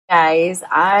guys,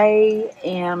 I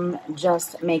am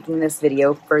just making this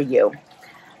video for you.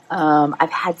 I've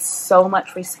had so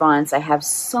much response. I have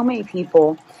so many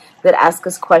people that ask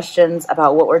us questions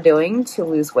about what we're doing to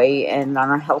lose weight and on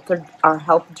our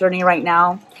health journey right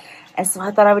now. And so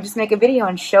I thought I would just make a video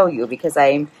and show you, because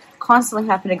I'm constantly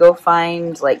having to go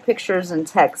find like pictures and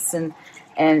texts and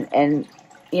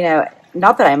you know,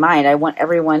 not that I mind. I want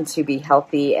everyone to be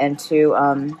healthy and to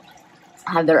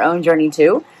have their own journey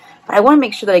too. But I want to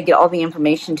make sure that I get all the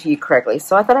information to you correctly.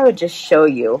 So I thought I would just show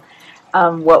you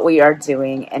what we are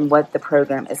doing and what the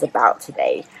program is about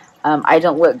today. I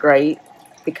don't look great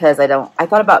because I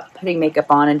thought about putting makeup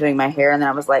on and doing my hair, and then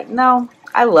I was like, no,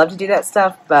 I love to do that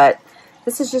stuff, but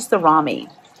this is just the raw me.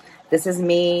 This is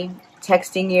me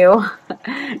texting you,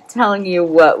 telling you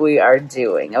what we are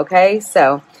doing, okay?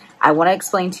 So I want to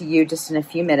explain to you just in a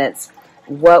few minutes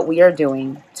what we are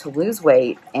doing to lose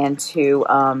weight and to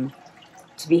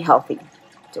be healthy.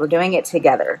 So we're doing it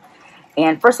together.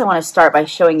 And first I want to start by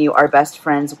showing you our best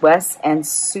friends, Wes and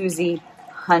Susie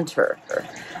Hunter.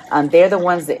 They're the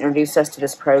ones that introduced us to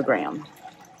this program.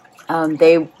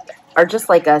 They are just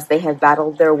like us. They have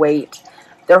battled their weight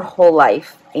their whole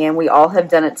life, and we all have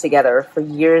done it together for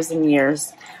years and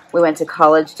years. We went to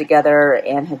college together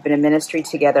and have been in ministry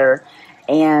together.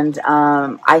 And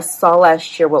I saw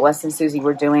last year what Wes and Susie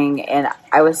were doing, and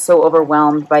I was so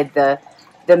overwhelmed by the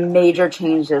major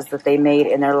changes that they made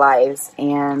in their lives.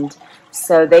 And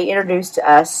so they introduced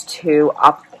us to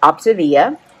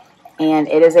Optavia, and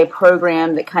it is a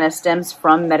program that kind of stems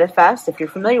from MetaFast. If you're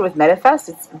familiar with MetaFast,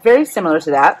 it's very similar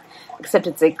to that, except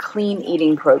it's a clean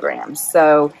eating program.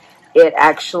 So it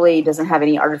actually doesn't have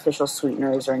any artificial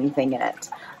sweeteners or anything in it.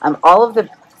 All of the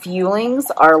fuelings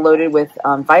are loaded with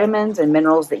vitamins and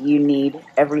minerals that you need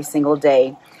every single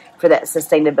day for that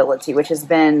sustainability, which has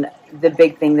been the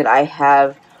big thing that I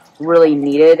have really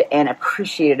needed and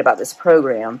appreciated about this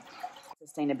program,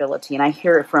 sustainability. And I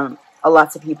hear it from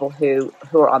lots of people who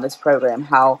are on this program,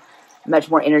 how much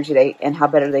more energy and how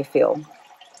better they feel.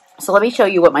 So let me show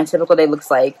you what my typical day looks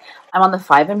like. I'm on the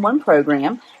 5-in-1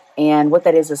 program, and what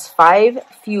that is 5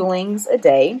 fuelings a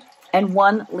day and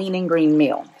 1 lean and green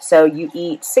meal. So you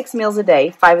eat 6 meals a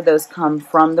day. 5 of those come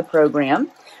from the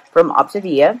program, from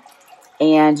Optavia,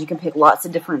 and you can pick lots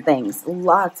of different things,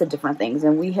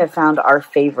 and we have found our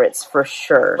favorites for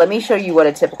sure. Let me show you what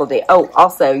a typical day. Oh,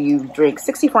 also you drink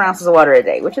 64 ounces of water a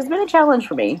day, which has been a challenge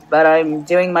for me, but I'm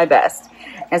doing my best.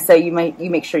 And so you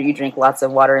make sure you drink lots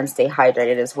of water and stay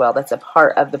hydrated as well. That's a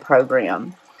part of the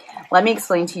program. Let me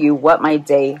explain to you what my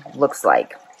day looks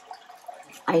like.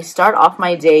 I start off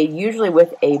my day usually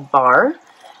with a bar.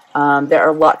 There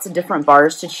are lots of different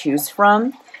bars to choose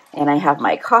from, and I have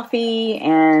my coffee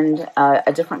and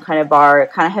a different kind of bar. I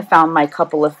kind of have found my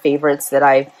couple of favorites that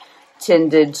I've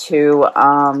tended to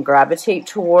gravitate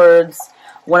towards.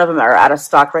 One of them are out of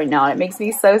stock right now, and it makes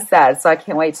me so sad, so I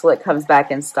can't wait till it comes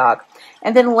back in stock.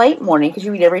 And then late morning, because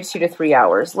you eat every 2 to 3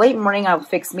 hours, late morning I'll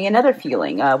fix me another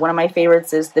fueling. One of my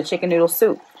favorites is the chicken noodle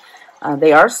soup.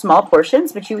 They are small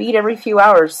portions, but you eat every few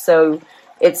hours, so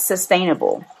it's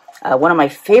sustainable. One of my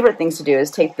favorite things to do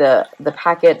is take the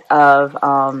packet of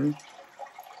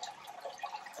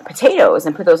potatoes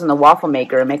and put those in the waffle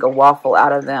maker and make a waffle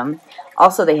out of them.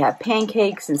 Also, they have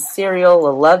pancakes and cereal.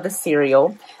 I love the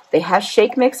cereal. They have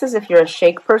shake mixes if you're a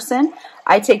shake person.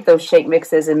 I take those shake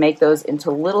mixes and make those into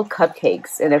little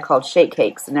cupcakes, and they're called shake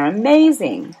cakes, and they're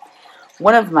amazing.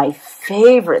 One of my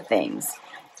favorite things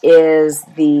is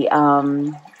the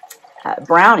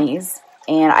brownies,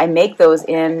 and I make those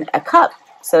in a cup.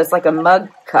 So it's like a mug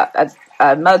cup,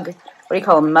 a mug, what do you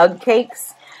call them, mug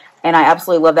cakes? And I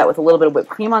absolutely love that with a little bit of whipped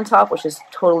cream on top, which is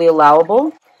totally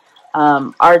allowable.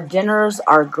 Our dinners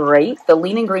are great. The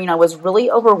lean and green, I was really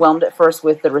overwhelmed at first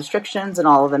with the restrictions and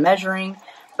all of the measuring,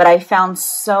 but I found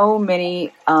so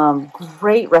many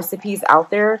great recipes out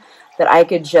there that I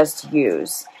could just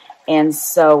use. And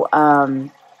so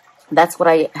that's what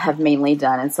I have mainly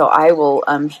done. And so I will,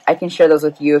 I can share those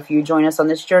with you if you join us on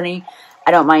this journey. I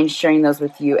don't mind sharing those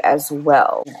with you as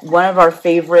well. One of our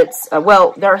favorites,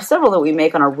 well, there are several that we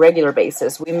make on a regular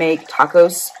basis. We make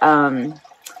tacos,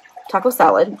 taco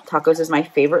salad. Tacos is my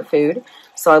favorite food,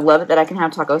 so I love it that I can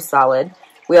have taco salad.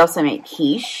 We also make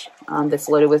quiche that's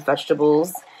loaded with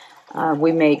vegetables.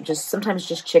 We make sometimes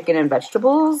just chicken and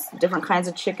vegetables, different kinds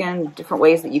of chicken, different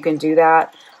ways that you can do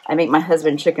that. I make my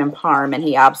husband chicken parm, and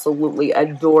he absolutely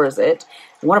adores it.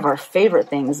 One of our favorite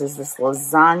things is this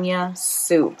lasagna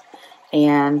soup.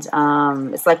 And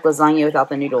it's like lasagna without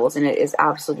the noodles, and it is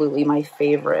absolutely my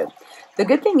favorite. The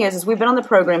good thing is we've been on the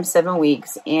program 7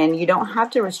 weeks, and you don't have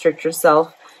to restrict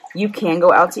yourself. You can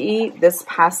go out to eat. This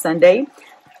past Sunday,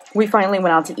 we finally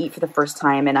went out to eat for the first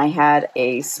time, and I had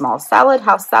a small salad,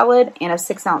 house salad, and a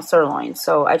 6-ounce sirloin.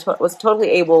 So I was totally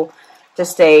able to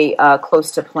stay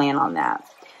close to plan on that.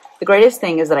 The greatest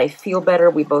thing is that I feel better,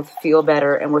 we both feel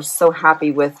better, and we're so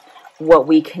happy with what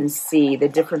we can see, the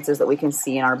differences that we can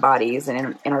see in our bodies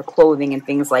and in our clothing and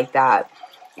things like that.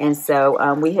 And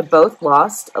so we have both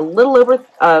lost a little over,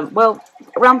 well,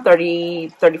 around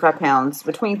 35 pounds,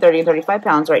 between 30 and 35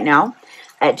 pounds right now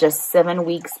at just 7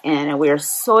 weeks in. And we are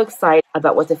so excited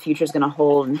about what the future is going to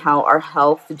hold and how our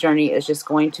health journey is just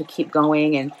going to keep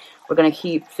going. And we're going to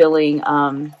keep feeling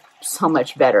so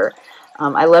much better.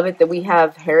 I love it that we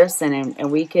have Harrison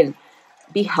and we can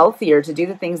be healthier to do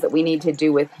the things that we need to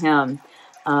do with him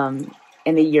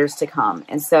in the years to come.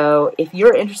 And so if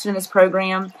you're interested in this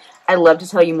program, I'd love to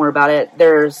tell you more about it.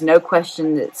 There's no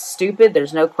question that's stupid.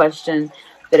 There's no question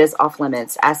that is off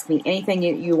limits. Ask me anything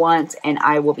you want, and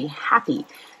I will be happy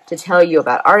to tell you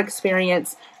about our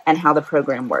experience and how the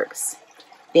program works.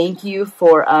 Thank you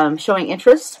for showing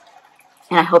interest,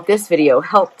 and I hope this video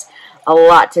helped a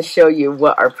lot to show you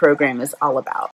what our program is all about.